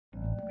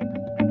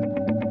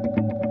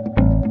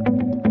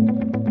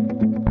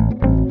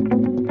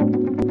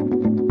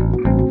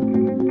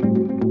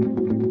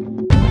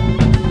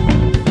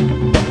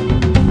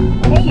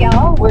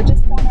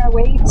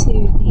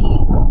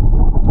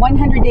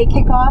100-day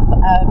kickoff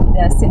of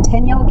the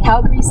Centennial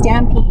Calgary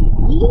Stampede.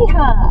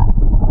 Yeehaw!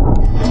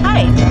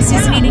 Hi,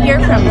 Susanita here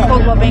from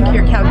Coldwell Bank,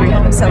 your Calgary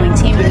home selling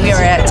team, and we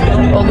are at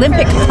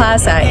Olympic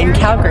Plaza in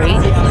Calgary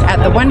at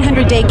the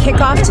 100-day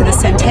kickoff to the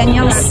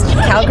Centennial's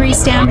Calgary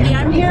Stampede.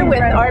 I'm here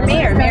with our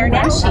mayor, Mayor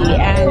Nenshi,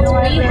 and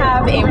we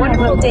have a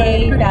wonderful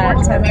day that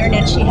Mayor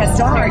Nenshi has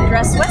declared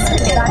Dress West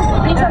Day.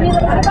 Can you tell me a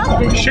little bit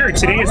about it? Sure.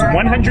 Today is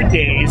 100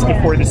 days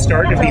before the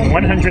start of the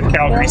 100th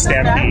Calgary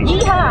Stampede.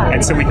 Yeehaw!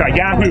 And so we thought,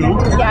 Yahoo!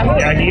 Yahoo!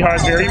 Yeah, yeehaw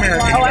is very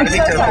American. You gotta be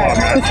careful on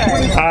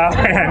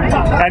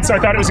that. And so I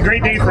thought it was a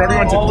great day for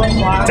everyone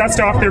to dust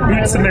off their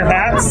boots and their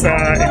hats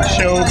and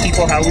show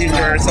people how we enjoy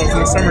ourselves in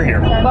the summer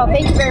here. Well,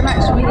 thank you very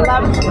much. We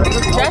love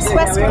Dress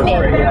West Day.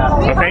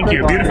 Well, thank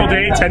you. Beautiful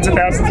day, tens of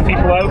thousands of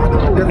people out,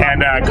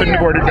 and couldn't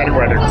have ordered better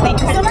weather.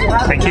 Thank you so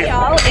much. Thank you.